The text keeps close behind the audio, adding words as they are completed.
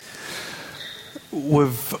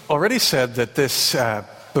We've already said that this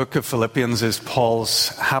book of Philippians is Paul's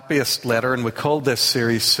happiest letter, and we called this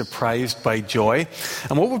series Surprised by Joy.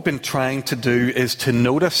 And what we've been trying to do is to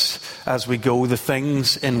notice as we go the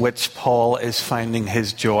things in which Paul is finding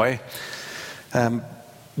his joy.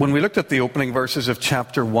 When we looked at the opening verses of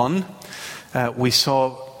chapter 1, we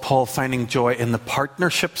saw Paul finding joy in the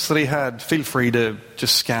partnerships that he had. Feel free to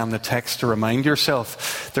just scan the text to remind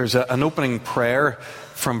yourself. There's an opening prayer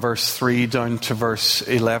from verse 3 down to verse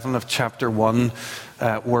 11 of chapter 1,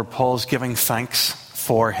 where Paul's giving thanks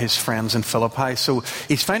for his friends in Philippi. So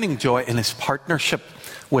he's finding joy in his partnership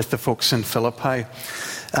with the folks in Philippi.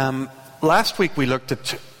 Last week we looked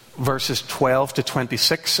at verses 12 to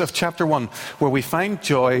 26 of chapter 1, where we find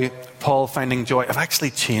joy, Paul finding joy. I've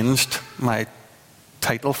actually changed my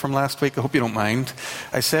title from last week. I hope you don't mind.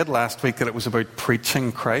 I said last week that it was about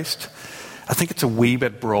preaching Christ. I think it's a wee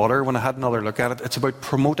bit broader when I had another look at it. It's about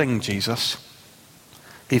promoting Jesus.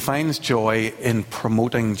 He finds joy in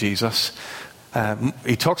promoting Jesus.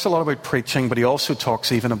 He talks a lot about preaching, but he also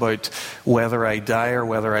talks even about whether I die or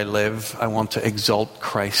whether I live, I want to exalt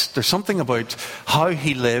Christ. There's something about how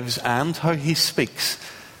he lives and how he speaks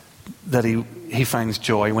that he finds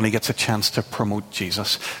joy when he gets a chance to promote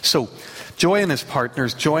Jesus. So, joy in his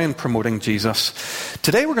partners, joy in promoting Jesus.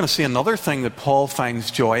 Today we're going to see another thing that Paul finds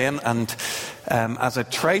joy in, and as I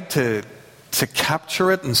tried to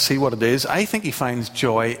capture it and see what it is, I think he finds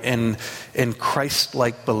joy in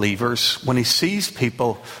Christ-like believers when he sees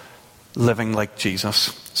people living like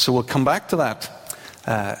Jesus. So we'll come back to that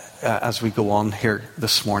as we go on here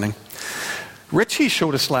this morning. Richie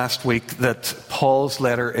showed us last week that Paul's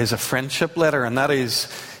letter is a friendship letter, and that is,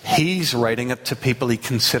 he's writing it to people he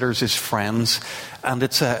considers his friends, and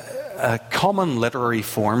it's a common literary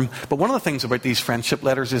form. But one of the things about these friendship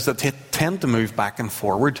letters is that they tend to move back and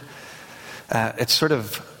forward. It's sort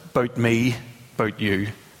of about me, about you,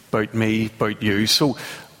 about me, about you. So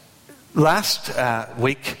last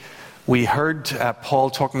week we heard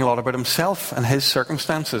Paul talking a lot about himself and his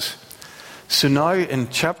circumstances. So now in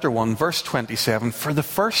chapter 1, verse 27, for the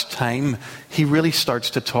first time, he really starts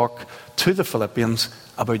to talk to the Philippians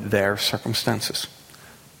about their circumstances.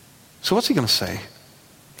 So what's he going to say?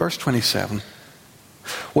 Verse 27.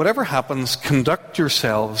 Whatever happens, conduct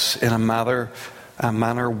yourselves in a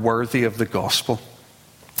manner worthy of the gospel.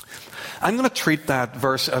 I'm going to treat that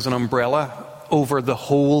verse as an umbrella over the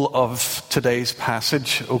whole of today's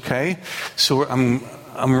passage, okay? So I'm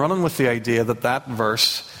running with the idea that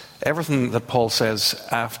verse, everything that Paul says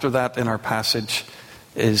after that in our passage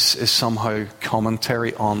is somehow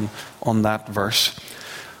commentary on that verse.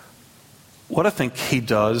 What I think he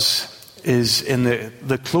does is in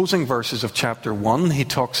the closing verses of chapter 1, he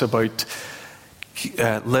talks about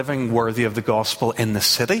living worthy of the gospel in the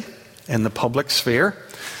city, in the public sphere.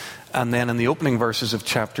 And then in the opening verses of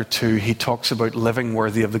chapter 2, he talks about living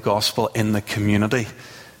worthy of the gospel in the community,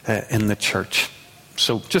 in the church.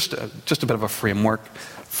 So just a bit of a framework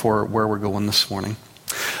for where we're going this morning.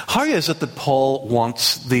 How is it that Paul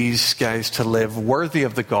wants these guys to live worthy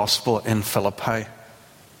of the gospel in Philippi?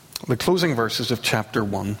 The closing verses of chapter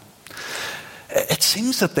 1. It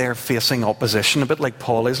seems that they're facing opposition, a bit like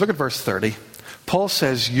Paul is. Look at verse 30. Paul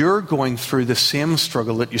says, you're going through the same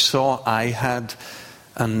struggle that you saw I had,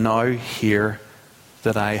 and now hear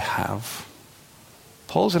that I have.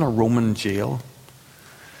 Paul's in a Roman jail.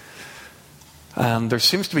 And there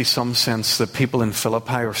seems to be some sense that people in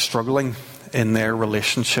Philippi are struggling in their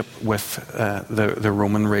relationship with the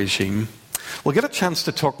Roman regime. We'll get a chance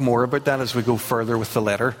to talk more about that as we go further with the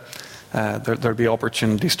letter. There'll be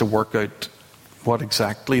opportunities to work out what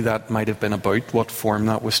exactly that might have been about, what form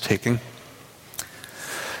that was taking.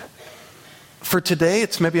 For today,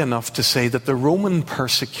 it's maybe enough to say that the Roman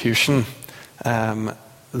persecution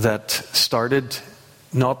that started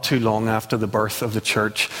not too long after the birth of the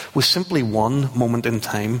church was simply one moment in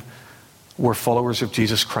time where followers of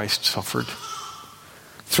Jesus Christ suffered.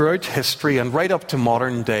 Throughout history and right up to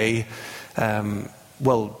modern day,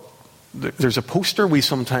 there's a poster we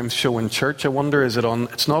sometimes show in church. I wonder, is it on?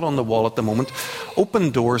 It's not on the wall at the moment.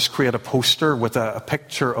 Open Doors create a poster with a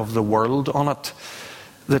picture of the world on it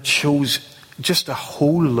that shows just a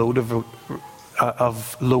whole load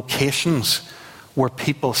of locations where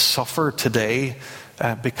people suffer today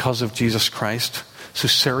because of Jesus Christ. So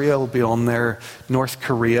Syria will be on there. North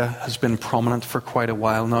Korea has been prominent for quite a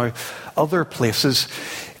while now. Other places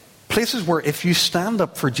where if you stand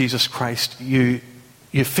up for Jesus Christ, you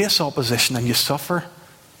face opposition and you suffer.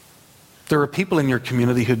 There are people in your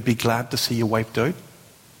community who'd be glad to see you wiped out.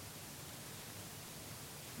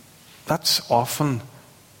 That's often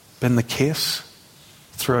been the case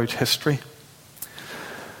throughout history.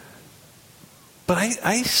 But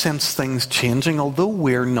I sense things changing, although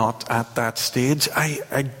we're not at that stage.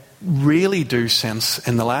 I really do sense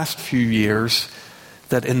in the last few years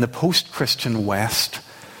that in the post-Christian West,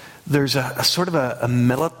 there's a sort of a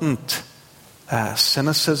militant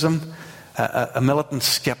cynicism, a militant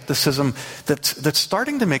skepticism that's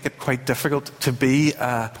starting to make it quite difficult to be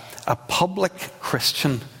a public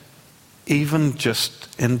Christian, even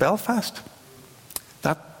just in Belfast.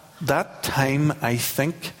 That time, I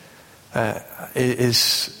think,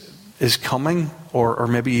 is coming, or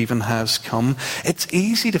maybe even has come. It's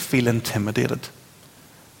easy to feel intimidated.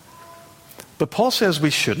 But Paul says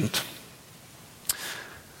we shouldn't.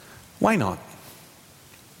 Why not?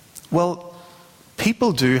 Well,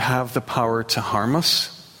 people do have the power to harm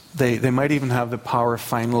us. They might even have the power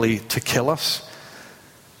finally to kill us.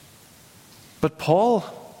 But Paul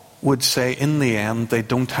would say in the end they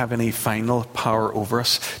don't have any final power over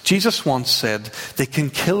us. Jesus once said, they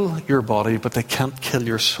can kill your body, but they can't kill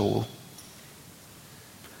your soul.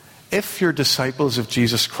 If you're disciples of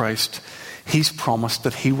Jesus Christ, he's promised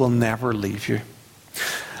that he will never leave you.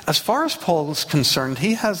 As far as Paul's concerned,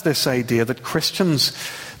 he has this idea that Christians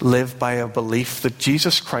live by a belief that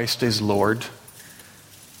Jesus Christ is Lord.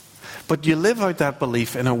 But you live out that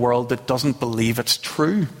belief in a world that doesn't believe it's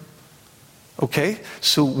true. Okay?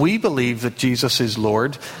 So we believe that Jesus is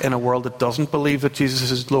Lord in a world that doesn't believe that Jesus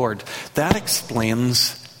is Lord. That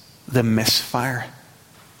explains the misfire.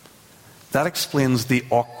 That explains the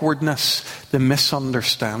awkwardness, the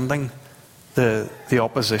misunderstanding, the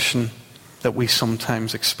opposition that we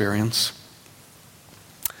sometimes experience.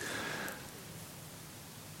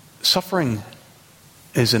 Suffering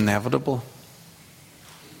is inevitable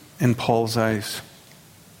in Paul's eyes.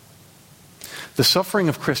 The suffering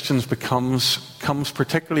of Christians comes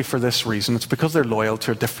particularly for this reason. It's because they're loyal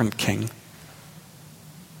to a different king.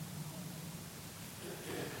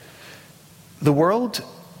 The world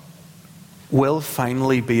will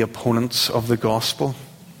finally be opponents of the gospel,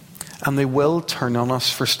 and they will turn on us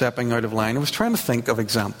for stepping out of line. I was trying to think of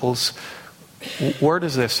examples. Where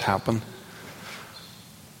does this happen?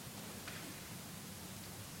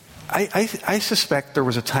 I suspect there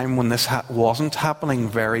was a time when this wasn't happening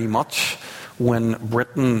very much, when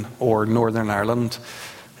Britain or Northern Ireland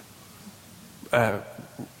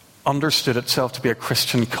understood itself to be a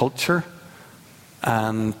Christian culture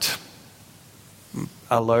and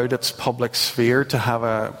allowed its public sphere to have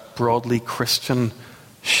a broadly Christian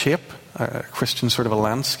shape, a Christian sort of a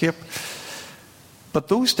landscape. But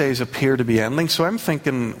those days appear to be ending. So I'm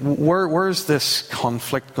thinking, where is this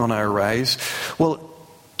conflict going to arise? Well,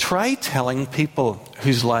 try telling people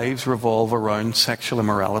whose lives revolve around sexual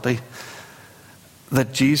immorality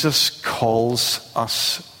that Jesus calls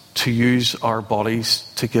us to use our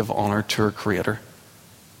bodies to give honor to our Creator.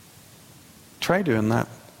 Try doing that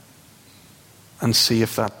and see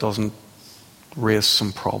if that doesn't raise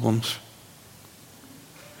some problems.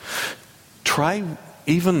 Try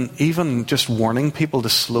even just warning people to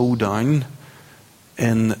slow down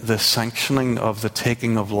in the sanctioning of the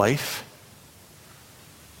taking of life,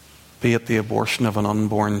 be it the abortion of an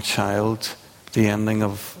unborn child, the ending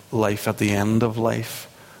of life at the end of life,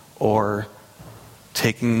 or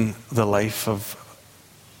taking the life of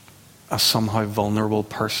a somehow vulnerable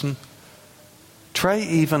person. Try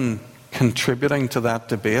even contributing to that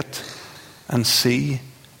debate and see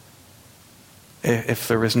if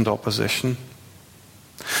there isn't opposition.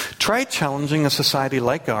 Try challenging a society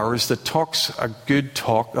like ours that talks a good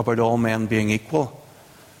talk about all men being equal,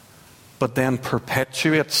 but then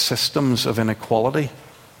perpetuates systems of inequality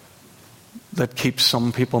that keep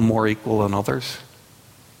some people more equal than others.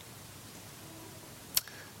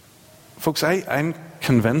 Folks, I'm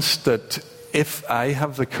convinced that if I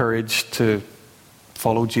have the courage to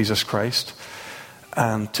follow Jesus Christ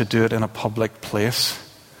and to do it in a public place,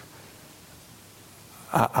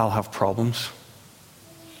 I'll have problems.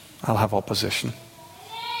 I'll have opposition.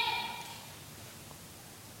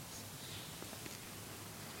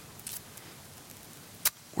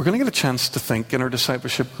 We're going to get a chance to think in our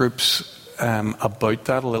discipleship groups about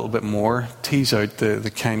that a little bit more, tease out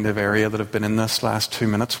the kind of area that have been in this last 2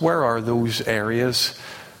 minutes. Where are those areas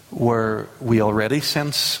where we already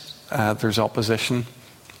sense there's opposition?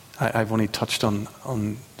 I've only touched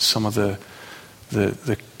on some of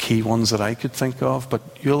the key ones that I could think of, but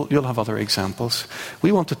you'll have other examples.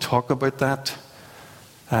 We want to talk about that,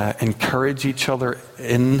 encourage each other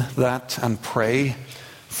in that, and pray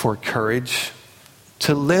for courage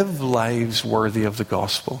to live lives worthy of the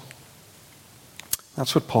gospel.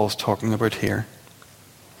 That's what Paul's talking about here.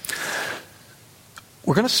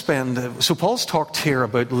 We're going to so Paul's talked here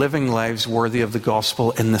about living lives worthy of the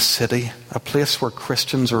gospel in the city, a place where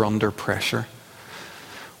Christians are under pressure.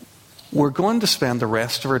 we're going to spend the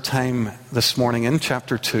rest of our time this morning in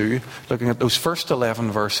chapter 2, looking at those first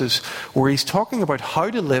 11 verses, where he's talking about how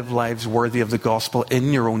to live lives worthy of the gospel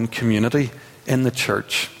in your own community, in the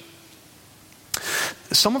church.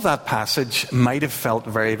 Some of that passage might have felt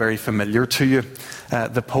very, very familiar to you.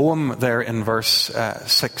 The poem there in verse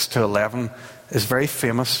 6 to 11 is very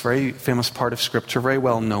famous part of Scripture, very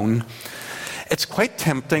well known. It's quite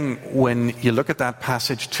tempting when you look at that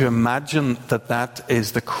passage to imagine that that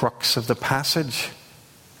is the crux of the passage.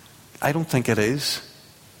 I don't think it is.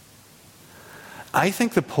 I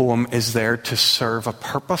think the poem is there to serve a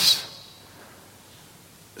purpose.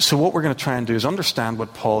 So what we're going to try and do is understand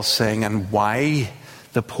what Paul's saying and why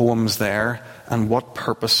the poem's there and what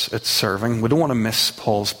purpose it's serving. We don't want to miss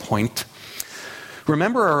Paul's point.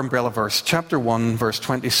 Remember our umbrella verse, chapter 1, verse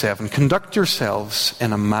 27. Conduct yourselves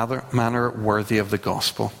in a manner worthy of the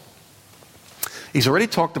gospel. He's already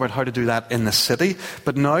talked about how to do that in the city,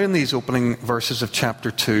 but now in these opening verses of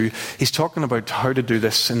chapter 2, he's talking about how to do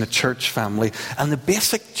this in the church family. And the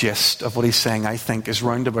basic gist of what he's saying, I think, is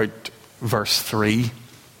round about verse 3.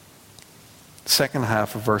 Second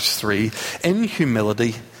half of verse 3. In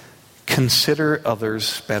humility, consider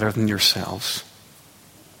others better than yourselves.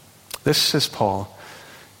 This, says Paul,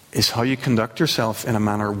 is how you conduct yourself in a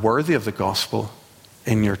manner worthy of the gospel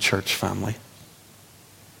in your church family.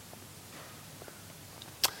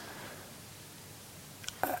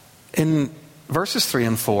 In verses 3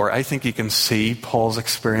 and 4, I think you can see Paul's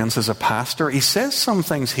experience as a pastor. He says some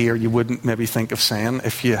things here you wouldn't maybe think of saying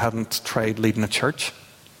if you hadn't tried leading a church.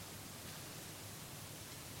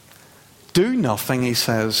 Do nothing, he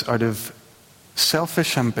says, out of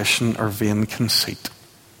selfish ambition or vain conceit.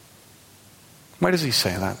 Why does he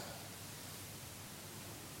say that?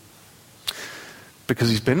 Because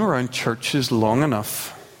he's been around churches long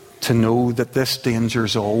enough to know that this danger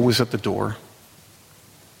is always at the door.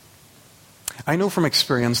 I know from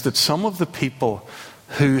experience that some of the people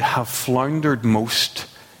who have floundered most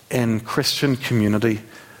in Christian community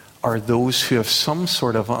are those who have some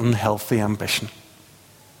sort of unhealthy ambition.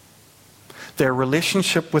 Their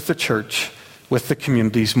relationship with the church, with the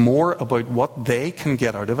community, is more about what they can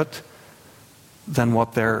get out of it than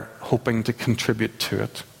what they're hoping to contribute to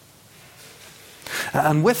it.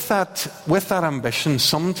 And with that ambition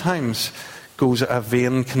sometimes goes a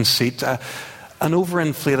vain conceit, an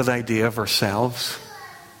overinflated idea of ourselves,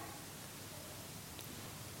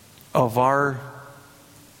 of our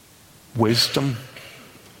wisdom,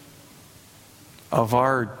 of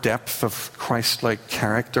our depth of Christ-like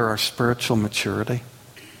character, our spiritual maturity.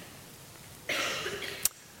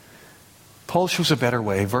 Paul shows a better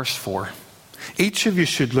way, verse 4. Each of you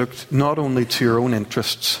should look not only to your own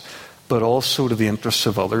interests, but also to the interests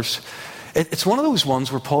of others. It's one of those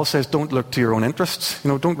ones where Paul says, don't look to your own interests.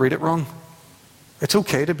 Don't read it wrong. It's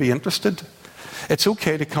okay to be interested. It's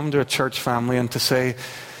okay to come to a church family and to say,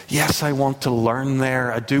 yes, I want to learn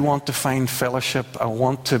there. I do want to find fellowship. I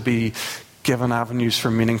want to be given avenues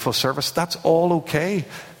for meaningful service. That's all okay.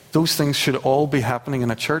 Those things should all be happening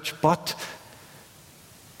in a church, but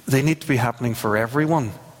they need to be happening for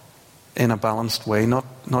everyone in a balanced way,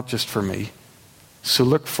 not just for me. So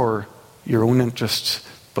look for your own interests,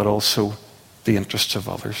 but also the interests of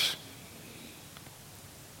others.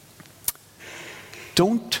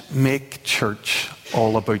 Don't make church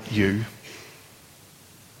all about you.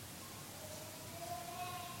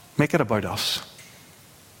 Make it about us.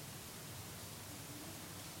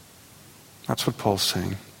 That's what Paul's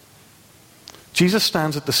saying. Jesus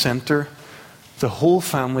stands at the center. The whole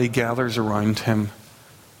family gathers around him.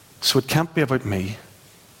 So it can't be about me.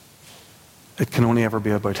 It can only ever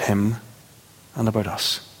be about him and about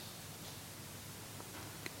us.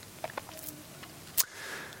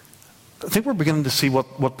 I think we're beginning to see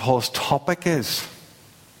what Paul's topic is.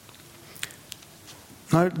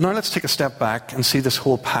 Now let's take a step back and see this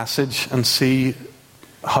whole passage and see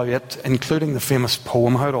how it, including the famous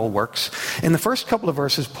poem, how it all works. In the first couple of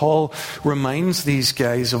verses, Paul reminds these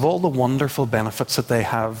guys of all the wonderful benefits that they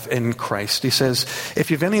have in Christ. He says,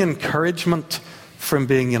 if you have any encouragement from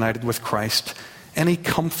being united with Christ, any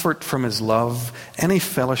comfort from his love, any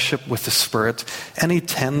fellowship with the Spirit, any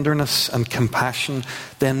tenderness and compassion,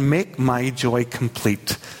 then make my joy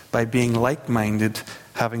complete by being like-minded,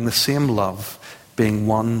 having the same love, being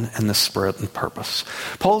one in the Spirit and purpose.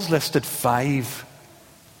 Paul's listed 5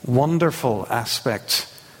 wonderful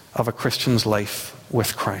aspects of a Christian's life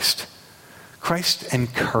with Christ. Christ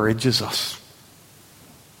encourages us.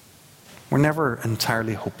 We're never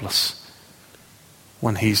entirely hopeless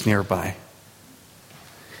when he's nearby.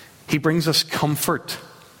 He brings us comfort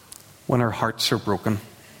when our hearts are broken.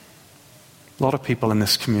 A lot of people in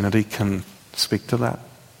this community can speak to that.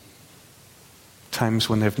 times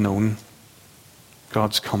when they've known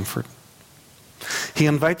God's comfort. He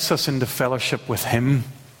invites us into fellowship with Him.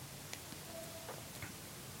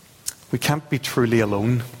 We can't be truly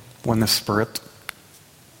alone when the Spirit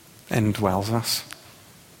indwells us.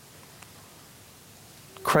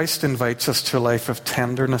 Christ invites us to a life of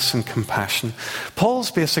tenderness and compassion.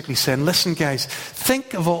 Paul's basically saying, listen guys,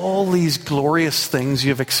 think of all these glorious things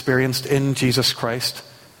you've experienced in Jesus Christ,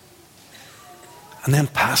 and then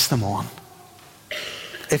pass them on.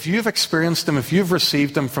 If you've experienced them, if you've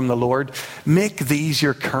received them from the Lord, make these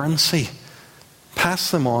your currency.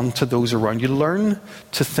 Pass them on to those around you. Learn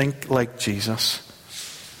to think like Jesus.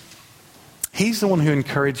 He's the one who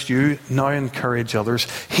encouraged you, now encourage others.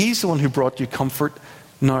 He's the one who brought you comfort,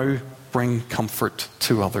 now bring comfort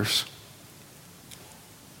to others.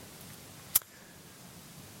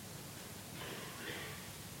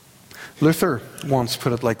 Luther once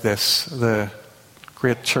put it like this, the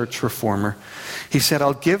great church reformer. He said,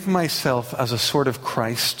 I'll give myself as a sort of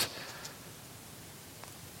Christ.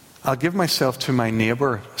 I'll give myself to my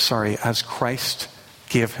neighbor, as Christ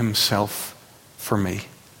gave himself for me.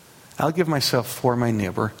 I'll give myself for my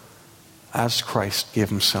neighbor as Christ gave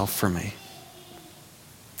himself for me.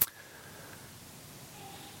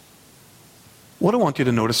 What I want you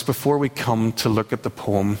to notice before we come to look at the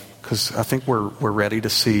poem, because I think we're ready to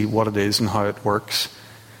see what it is and how it works.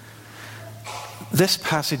 This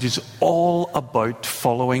passage is all about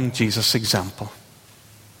following Jesus' example.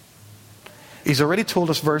 He's already told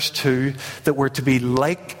us, verse 2, that we're to be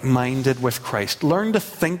like-minded with Christ. Learn to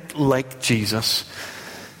think like Jesus.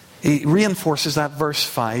 He reinforces that, verse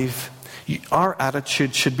 5. Our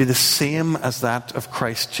attitude should be the same as that of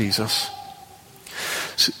Christ Jesus.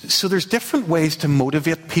 So there's different ways to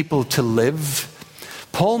motivate people to live.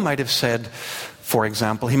 Paul might have said, for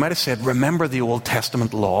example, he might have said, remember the Old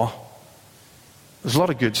Testament law. There's a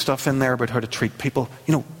lot of good stuff in there about how to treat people.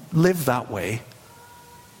 Live that way.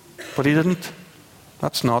 But he didn't.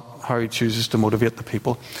 That's not how he chooses to motivate the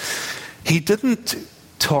people. He didn't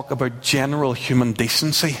talk about general human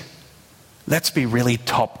decency. Let's be really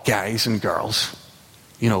top guys and girls.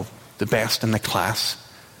 The best in the class.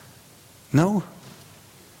 No.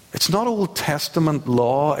 It's not Old Testament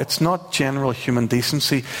law. It's not general human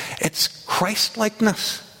decency. It's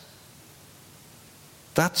Christ-likeness.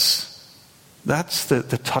 That's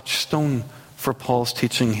the touchstone for Paul's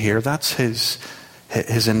teaching here. That's his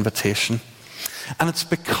invitation. And it's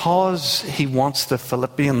because he wants the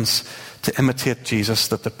Philippians to imitate Jesus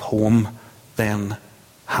that the poem then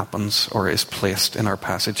happens or is placed in our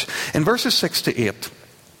passage. In verses 6 to 8,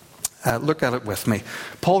 look at it with me.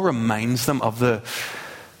 Paul reminds them of the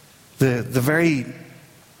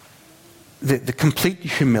complete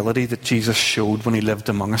humility that Jesus showed when he lived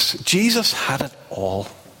among us. Jesus had it all.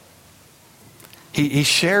 He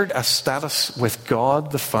shared a status with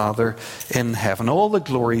God the Father in heaven, all the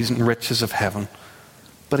glories and riches of heaven.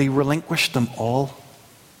 But he relinquished them all,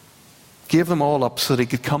 gave them all up so that he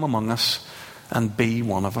could come among us and be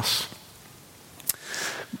one of us.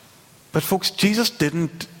 But folks, Jesus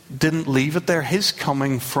didn't leave it there. His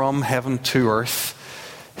coming from heaven to earth,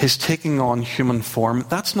 his taking on human form,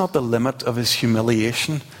 that's not the limit of his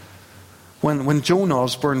humiliation. When Joan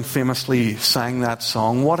Osborne famously sang that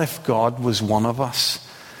song, What If God Was One of Us?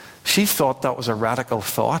 She thought that was a radical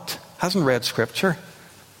thought. Hasn't read Scripture.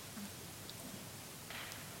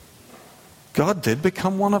 God did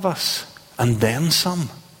become one of us, and then some.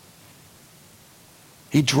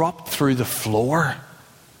 He dropped through the floor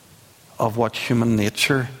of what human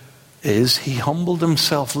nature is. He humbled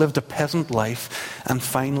himself, lived a peasant life, and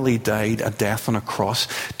finally died a death on a cross.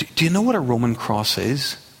 Do you know what a Roman cross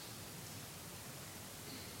is?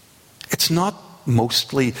 It's not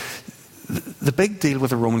mostly... The big deal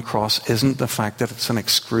with a Roman cross isn't the fact that it's an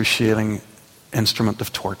excruciating instrument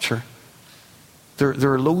of torture.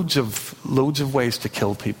 There are loads of ways to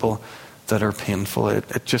kill people that are painful.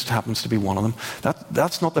 It just happens to be one of them.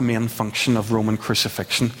 That's not the main function of Roman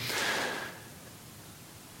crucifixion.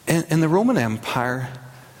 In the Roman Empire,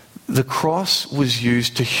 the cross was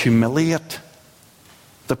used to humiliate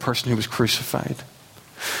the person who was crucified.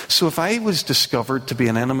 So if I was discovered to be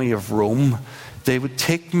an enemy of Rome, they would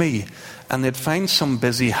take me and they'd find some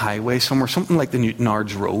busy highway somewhere, something like the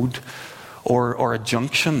Newtownards Road or a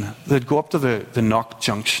junction. They'd go up to the Knock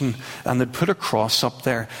Junction and they'd put a cross up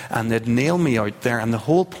there and they'd nail me out there, and the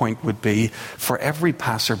whole point would be for every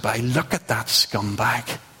passerby, look at that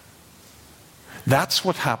scumbag. That's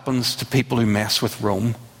what happens to people who mess with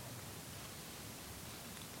Rome.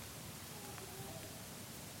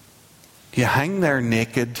 You hang there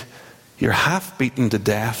naked, you're half beaten to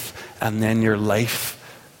death, and then your life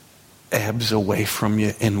ebbs away from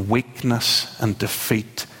you in weakness and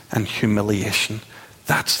defeat and humiliation.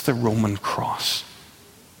 That's the Roman cross.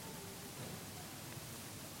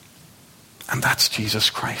 And that's Jesus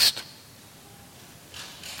Christ.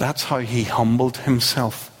 That's how he humbled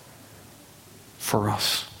himself for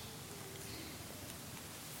us.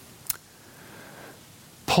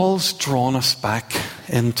 Paul's drawn us back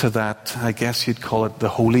into that, I guess you'd call it the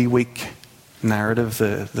Holy Week narrative,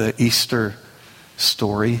 the Easter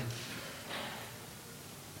story.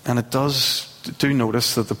 And it do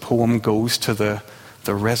notice that the poem goes to the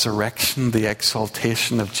resurrection, the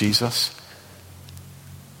exaltation of Jesus.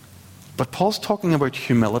 But Paul's talking about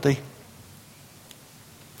humility.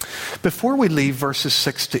 Before we leave verses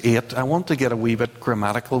 6 to 8, I want to get a wee bit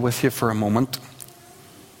grammatical with you for a moment.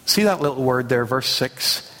 See that little word there, verse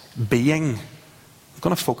 6, being. I'm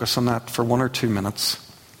going to focus on that for 1 or 2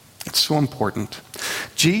 minutes. It's so important.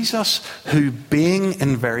 Jesus, who being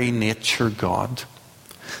in very nature God,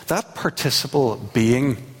 that participle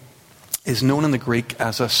being is known in the Greek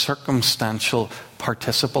as a circumstantial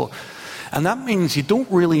participle. And that means you don't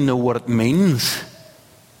really know what it means,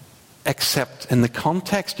 except in the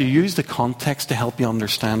context. You use the context to help you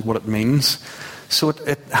understand what it means. So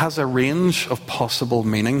it has a range of possible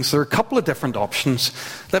meanings. There are a couple of different options.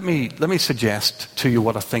 Let me suggest to you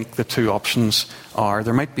what I think the two options are.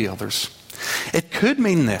 There might be others. It could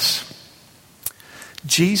mean this.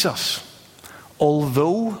 Jesus,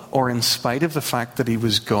 although or in spite of the fact that he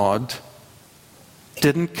was God,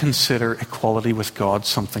 didn't consider equality with God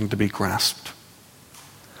something to be grasped.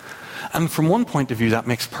 And from one point of view, that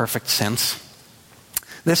makes perfect sense.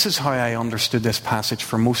 This is how I understood this passage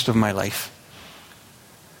for most of my life.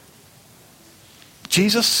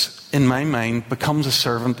 Jesus, in my mind, becomes a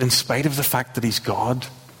servant in spite of the fact that he's God.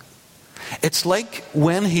 It's like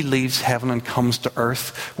when he leaves heaven and comes to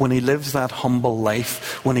earth, when he lives that humble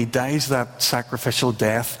life, when he dies that sacrificial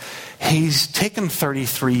death, he's taken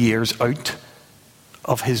 33 years out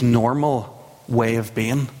of his normal way of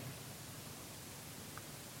being.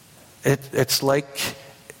 It's like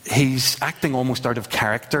he's acting almost out of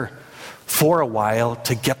character for a while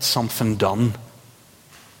to get something done.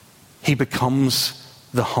 He becomes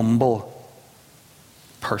the humble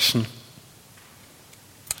person.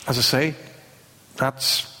 As I say,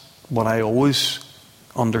 that's what I always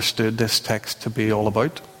understood this text to be all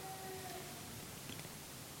about.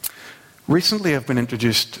 Recently I've been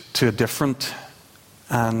introduced to a different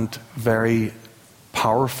and very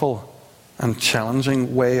powerful and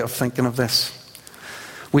challenging way of thinking of this.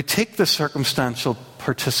 We take the circumstantial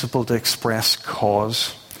participle to express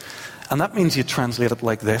cause, and that means you translate it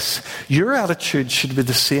like this. Your attitude should be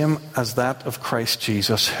the same as that of Christ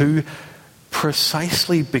Jesus, who,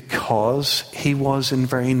 precisely because he was in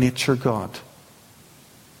very nature God,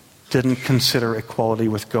 didn't consider equality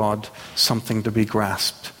with God something to be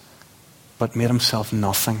grasped, but made himself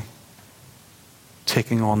nothing,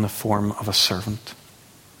 taking on the form of a servant.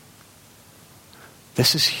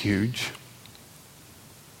 This is huge.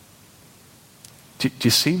 Do you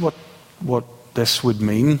see what this would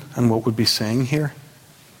mean and what would be saying here?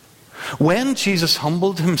 When Jesus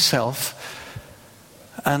humbled himself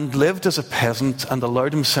and lived as a peasant and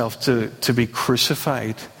allowed himself to be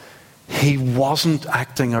crucified, he wasn't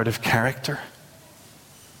acting out of character.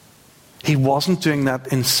 He wasn't doing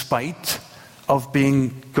that in spite of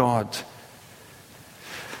being God.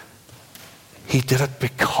 He did it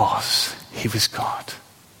because he was God.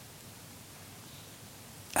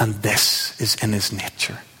 And this is in his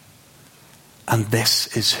nature. And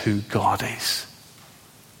this is who God is.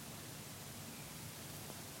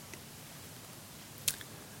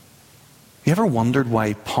 You ever wondered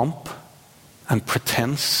why pomp and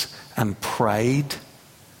pretense and pride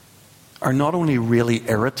are not only really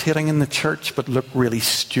irritating in the church, but look really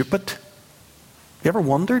stupid? You ever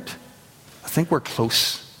wondered? I think we're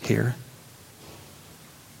close here.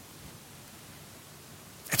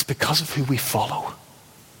 It's because of who we follow.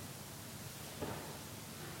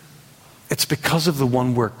 It's because of the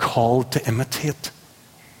one we're called to imitate.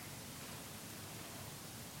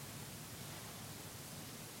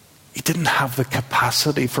 He didn't have the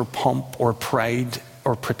capacity for pomp or pride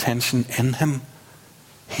or pretension in him.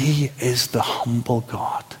 He is the humble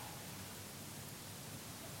God.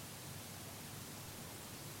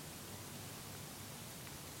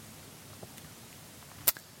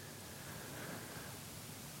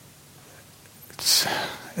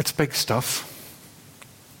 It's big stuff.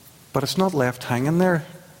 But it's not left hanging there.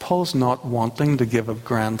 Paul's not wanting to give a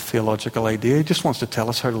grand theological idea. He just wants to tell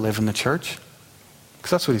us how to live in the church.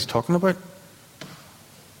 Because that's what he's talking about.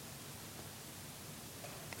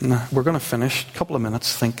 Now, we're going to finish a couple of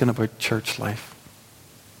minutes thinking about church life.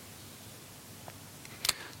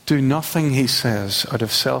 Do nothing, he says, out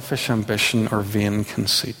of selfish ambition or vain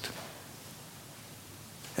conceit.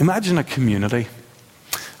 Imagine a community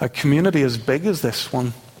as big as this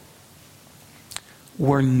one,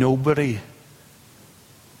 where nobody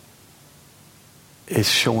is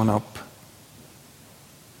showing up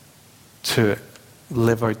to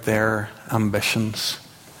live out their ambitions,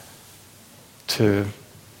 to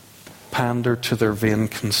pander to their vain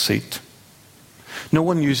conceit. No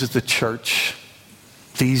one uses the church,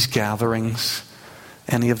 these gatherings,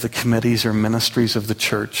 any of the committees or ministries of the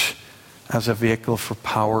church as a vehicle for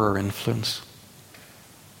power or influence.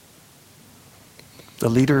 The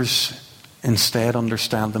leaders instead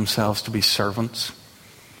understand themselves to be servants.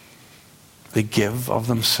 They give of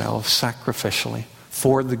themselves sacrificially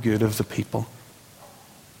for the good of the people.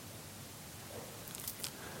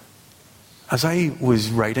 As I was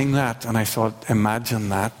writing that, and I thought, imagine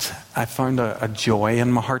that, I found a joy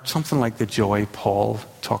in my heart, something like the joy Paul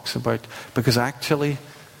talks about. Because actually,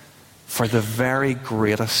 for the very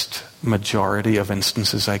greatest majority of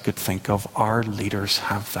instances I could think of, our leaders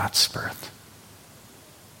have that spirit.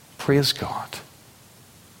 Praise God.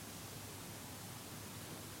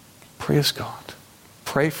 Praise God.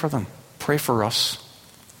 Pray for them. Pray for us.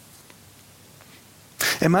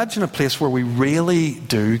 Imagine a place where we really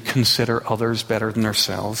do consider others better than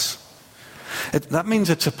ourselves. That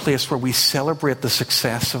means it's a place where we celebrate the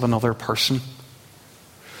success of another person,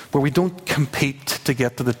 where we don't compete to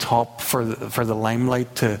get to the top for the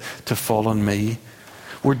limelight to fall on me.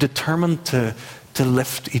 We're determined to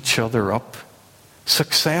lift each other up.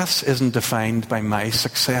 Success isn't defined by my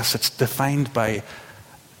success, it's defined by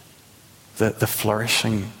the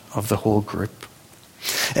flourishing of the whole group.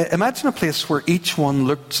 Imagine a place where each one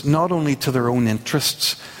looked not only to their own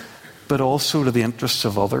interests, but also to the interests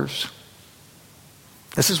of others.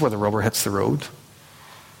 This is where the rubber hits the road.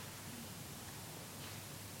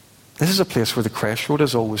 This is a place where the crash road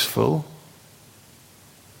is always full.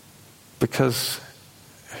 Because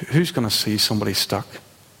who's going to see somebody stuck?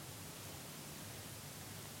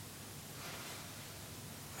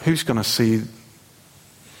 Who's going to see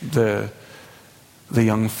the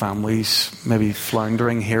young families maybe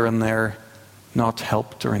floundering here and there, not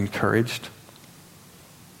helped or encouraged?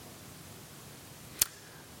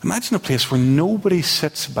 Imagine a place where nobody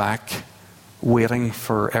sits back waiting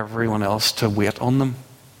for everyone else to wait on them.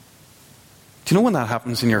 Do you know when that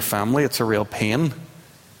happens in your family, it's a real pain?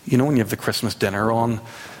 You know when you have the Christmas dinner on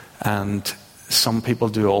and some people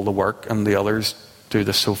do all the work and the others do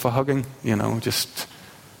the sofa hugging, just...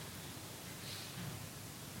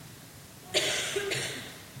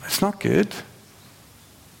 It's not good,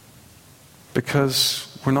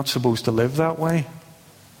 because we're not supposed to live that way.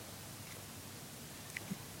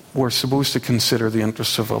 We're supposed to consider the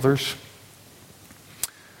interests of others.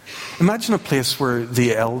 Imagine a place where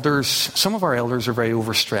the elders, some of our elders are very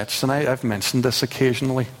overstretched, and I've mentioned this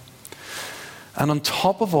occasionally. And on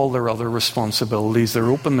top of all their other responsibilities, they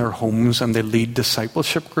open their homes and they lead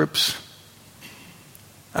discipleship groups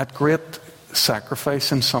at great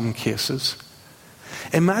sacrifice in some cases.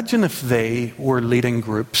 Imagine if they were leading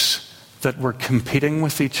groups that were competing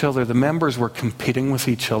with each other. The members were competing with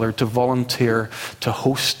each other to volunteer, to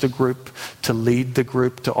host the group, to lead the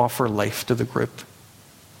group, to offer life to the group.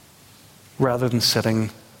 Rather than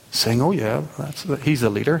saying, oh yeah, he's the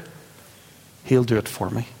leader. He'll do it for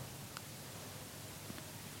me.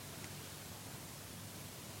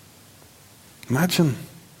 Imagine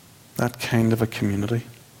that kind of a community.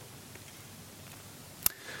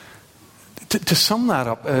 To sum that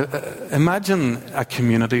up, imagine a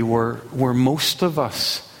community where most of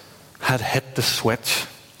us had hit the switch,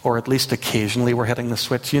 or at least occasionally we're hitting the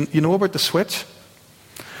switch. You know about the switch?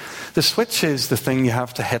 The switch is the thing you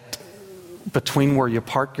have to hit between where you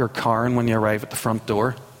park your car and when you arrive at the front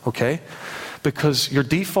door, okay? Because your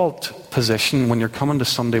default position when you're coming to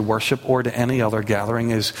Sunday worship or to any other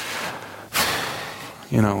gathering is,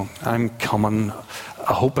 I'm coming,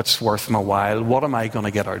 I hope it's worth my while, what am I going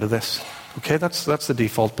to get out of this? Okay, that's the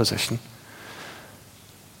default position.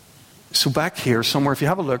 So back here somewhere, if you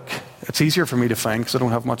have a look, it's easier for me to find because I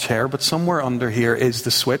don't have much hair, but somewhere under here is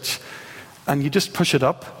the switch, and you just push it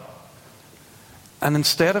up, and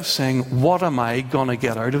instead of saying, what am I going to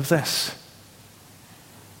get out of this?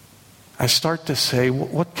 I start to say,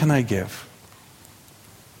 what can I give?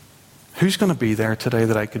 Who's going to be there today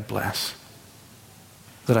that I could bless?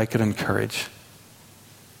 That I could encourage?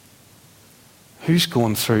 Who's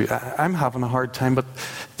going through? I'm having a hard time, but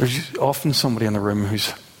there's often somebody in the room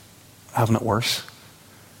who's having it worse.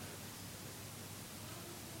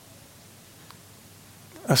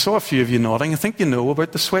 I saw a few of you nodding. I think you know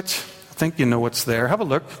about the switch. I think you know it's there. Have a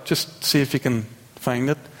look. Just see if you can find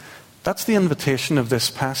it? That's the invitation of this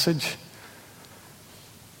passage.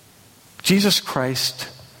 Jesus Christ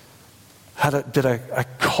did a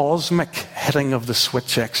cosmic hitting of the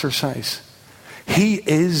switch exercise. He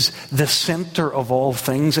is the center of all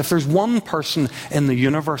things. If there's one person in the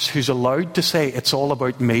universe who's allowed to say it's all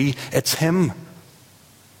about me, it's him.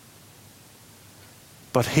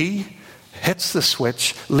 But he hits the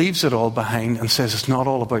switch, leaves it all behind, and says it's not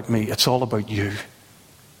all about me, it's all about you.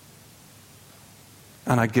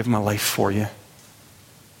 And I give my life for you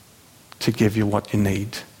to give you what you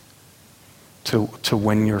need to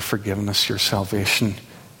win your forgiveness, your salvation,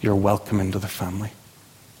 your welcome into the family.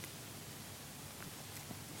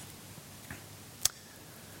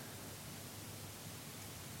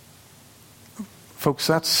 Folks,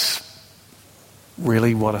 that's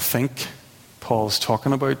really what I think Paul's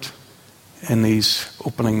talking about in these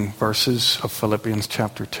opening verses of Philippians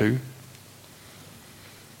chapter 2.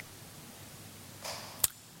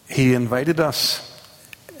 He invited us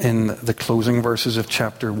in the closing verses of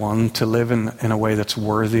chapter 1 to live in a way that's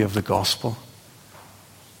worthy of the gospel.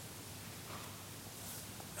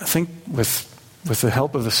 I think with the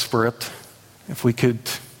help of the Spirit, if we could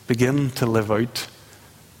begin to live out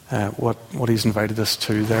what he's invited us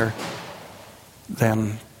to there,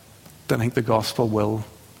 then I think the gospel will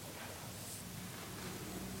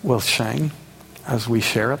shine as we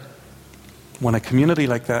share it. When a community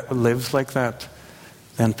like that lives like that,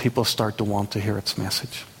 then people start to want to hear its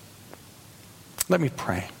message. Let me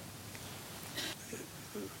pray.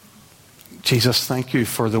 Jesus, thank you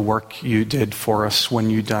for the work you did for us when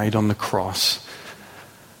you died on the cross.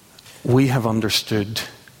 We have understood,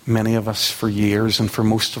 many of us for years and for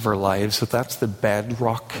most of our lives, that that's the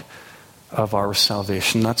bedrock of our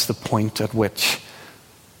salvation. That's the point at which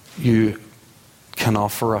you can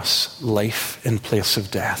offer us life in place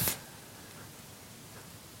of death.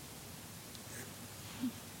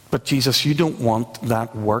 But Jesus, you don't want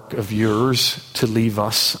that work of yours to leave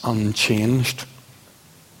us unchanged.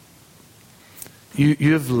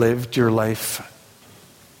 You have lived your life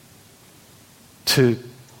to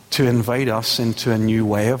invite us into a new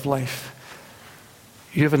way of life.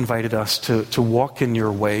 You have invited us to walk in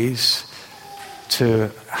your ways,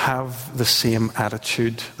 to have the same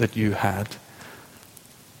attitude that you had.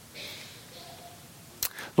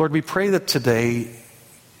 Lord, we pray that today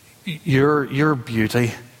your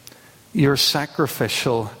beauty, your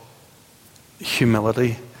sacrificial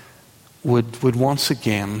humility would once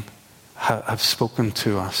again have spoken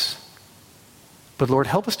to us. But Lord,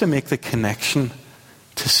 help us to make the connection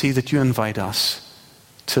to see that you invite us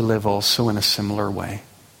to live also in a similar way.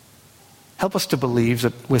 Help us to believe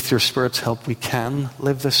that with your Spirit's help we can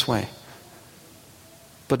live this way.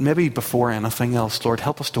 But maybe before anything else, Lord,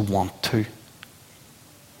 help us to want to.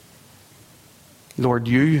 Lord,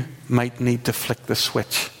 you might need to flick the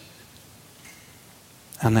switch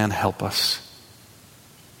and then help us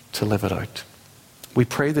to live it out. We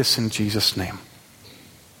pray this in Jesus' name.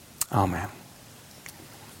 Amen.